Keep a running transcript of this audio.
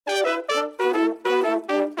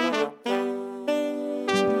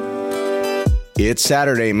It's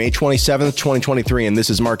Saturday, May 27th, 2023, and this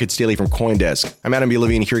is Markets Daily from CoinDesk. I'm Adam B.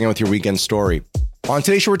 Levy, and here again with your weekend story. On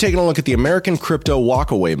today's show, we're taking a look at the American crypto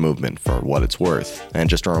walkaway movement for what it's worth. And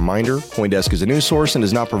just a reminder, CoinDesk is a news source and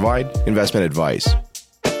does not provide investment advice.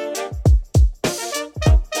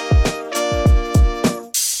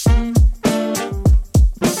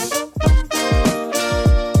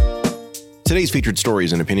 Today's featured story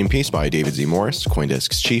is an opinion piece by David Z. Morris,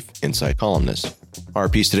 CoinDesk's chief insight columnist. Our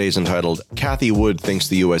piece today is entitled, Cathie Wood Thinks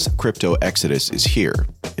the U.S. Crypto Exodus is Here.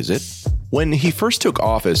 Is it? When he first took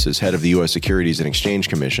office as head of the U.S. Securities and Exchange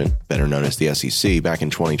Commission, better known as the SEC, back in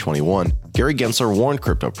 2021, Gary Gensler warned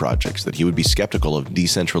crypto projects that he would be skeptical of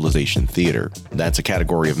decentralization theater. That's a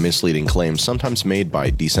category of misleading claims sometimes made by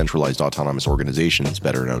decentralized autonomous organizations,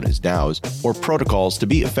 better known as DAOs, or protocols to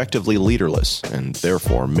be effectively leaderless and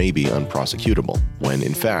therefore may be unprosecutable, when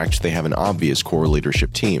in fact they have an obvious core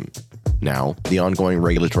leadership team. Now, the ongoing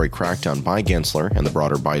regulatory crackdown by Gensler and the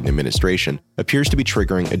broader Biden administration appears to be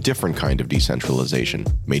triggering a different kind of decentralization,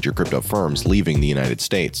 major crypto firms leaving the United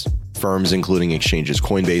States. Firms including exchanges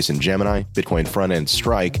Coinbase and Gemini, Bitcoin front-end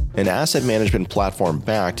Strike, and asset management platform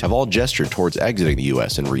Bakkt have all gestured towards exiting the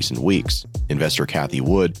U.S. in recent weeks. Investor Cathie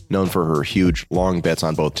Wood, known for her huge, long bets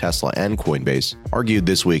on both Tesla and Coinbase, argued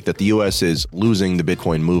this week that the U.S. is losing the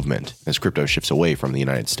Bitcoin movement as crypto shifts away from the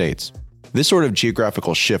United States. This sort of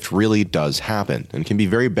geographical shift really does happen and can be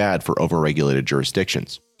very bad for overregulated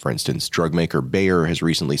jurisdictions. For instance, drug maker Bayer has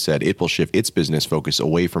recently said it will shift its business focus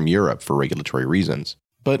away from Europe for regulatory reasons.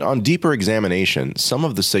 But on deeper examination, some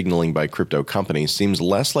of the signaling by crypto companies seems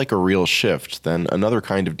less like a real shift than another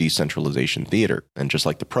kind of decentralization theater, and just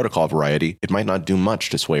like the protocol variety, it might not do much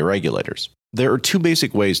to sway regulators. There are two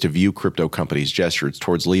basic ways to view crypto companies' gestures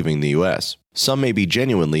towards leaving the U.S. Some may be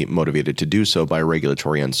genuinely motivated to do so by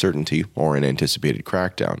regulatory uncertainty or an anticipated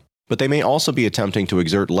crackdown. But they may also be attempting to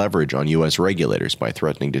exert leverage on U.S. regulators by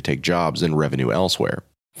threatening to take jobs and revenue elsewhere.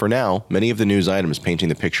 For now, many of the news items painting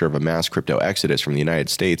the picture of a mass crypto exodus from the United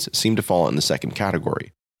States seem to fall in the second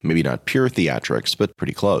category. Maybe not pure theatrics, but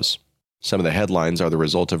pretty close. Some of the headlines are the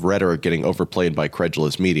result of rhetoric getting overplayed by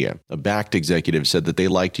credulous media. A Bakkt executive said that they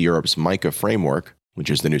liked Europe's MiCA framework,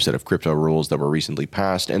 which is the new set of crypto rules that were recently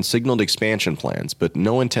passed, and signaled expansion plans, but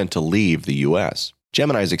no intent to leave the U.S.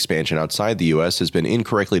 Gemini's expansion outside the U.S. has been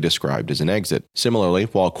incorrectly described as an exit. Similarly,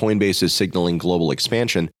 while Coinbase is signaling global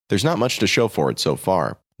expansion, there's not much to show for it so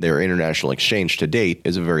far. Their international exchange to date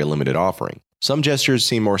is a very limited offering. Some gestures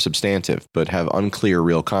seem more substantive, but have unclear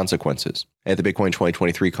real consequences. At the Bitcoin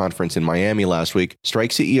 2023 conference in Miami last week,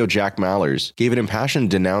 Strike CEO Jack Mallers gave an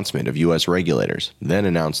impassioned denouncement of U.S. regulators, then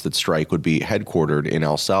announced that Strike would be headquartered in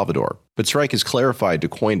El Salvador. But Strike has clarified to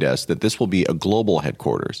CoinDesk that this will be a global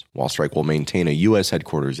headquarters, while Strike will maintain a U.S.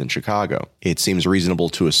 headquarters in Chicago. It seems reasonable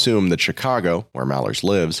to assume that Chicago, where Mallers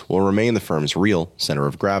lives, will remain the firm's real center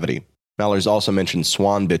of gravity. Mallers also mentioned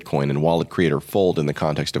Swan Bitcoin and wallet creator Fold in the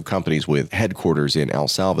context of companies with headquarters in El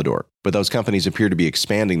Salvador. But those companies appear to be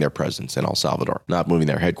expanding their presence in El Salvador, not moving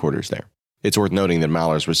their headquarters there. It's worth noting that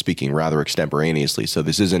Mallers was speaking rather extemporaneously, so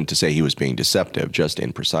this isn't to say he was being deceptive, just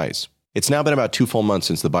imprecise. It's now been about 2 full months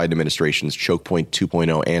since the Biden administration's Choke Point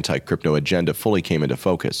 2.0 anti-crypto agenda fully came into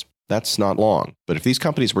focus. That's not long, but if these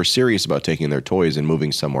companies were serious about taking their toys and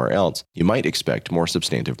moving somewhere else, you might expect more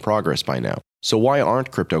substantive progress by now. So why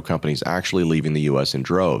aren't crypto companies actually leaving the U.S. in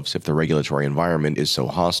droves if the regulatory environment is so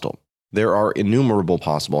hostile? There are innumerable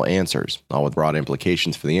possible answers, all with broad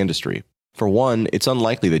implications for the industry. For one, it's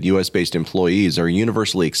unlikely that U.S.-based employees are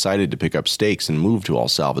universally excited to pick up stakes and move to El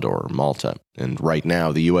Salvador or Malta. And right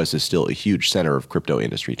now, the U.S. is still a huge center of crypto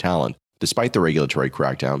industry talent. Despite the regulatory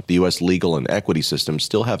crackdown, the U.S. legal and equity systems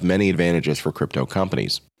still have many advantages for crypto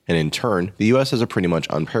companies. And in turn, the U.S. has a pretty much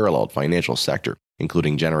unparalleled financial sector,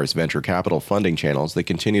 including generous venture capital funding channels that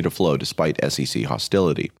continue to flow despite SEC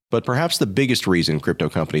hostility. But perhaps the biggest reason crypto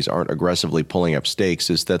companies aren't aggressively pulling up stakes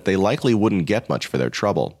is that they likely wouldn't get much for their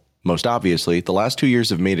trouble. Most obviously, the last 2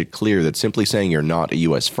 years have made it clear that simply saying you're not a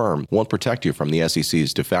U.S. firm won't protect you from the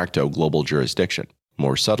SEC's de facto global jurisdiction.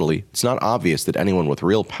 More subtly, it's not obvious that anyone with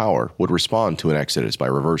real power would respond to an exodus by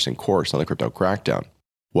reversing course on the crypto crackdown.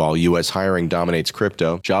 While U.S. hiring dominates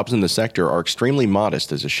crypto, jobs in the sector are extremely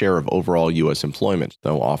modest as a share of overall U.S. employment,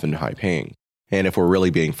 though often high-paying. And if we're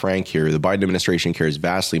really being frank here, the Biden administration cares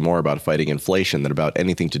vastly more about fighting inflation than about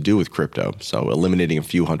anything to do with crypto, so eliminating a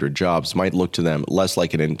few hundred jobs might look to them less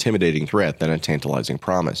like an intimidating threat than a tantalizing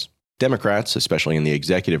promise. Democrats, especially in the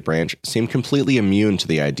executive branch, seem completely immune to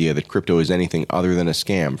the idea that crypto is anything other than a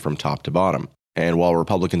scam from top to bottom. And while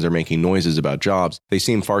Republicans are making noises about jobs, they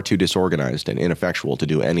seem far too disorganized and ineffectual to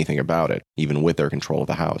do anything about it, even with their control of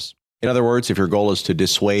the House. In other words, if your goal is to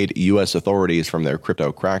dissuade U.S. authorities from their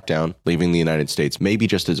crypto crackdown, leaving the United States may be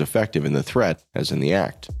just as effective in the threat as in the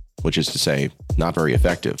act, which is to say, not very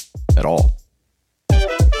effective at all.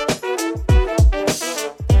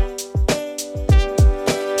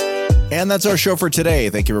 And that's our show for today.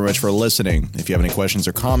 Thank you very much for listening. If you have any questions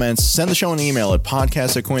or comments, send the show an email at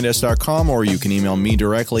podcast@coindesk.com, or you can email me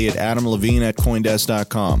directly at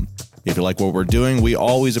adamlevine@coindesk.com. If you like what we're doing, we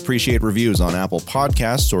always appreciate reviews on Apple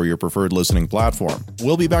Podcasts or your preferred listening platform.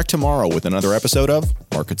 We'll be back tomorrow with another episode of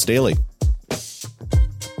Markets Daily.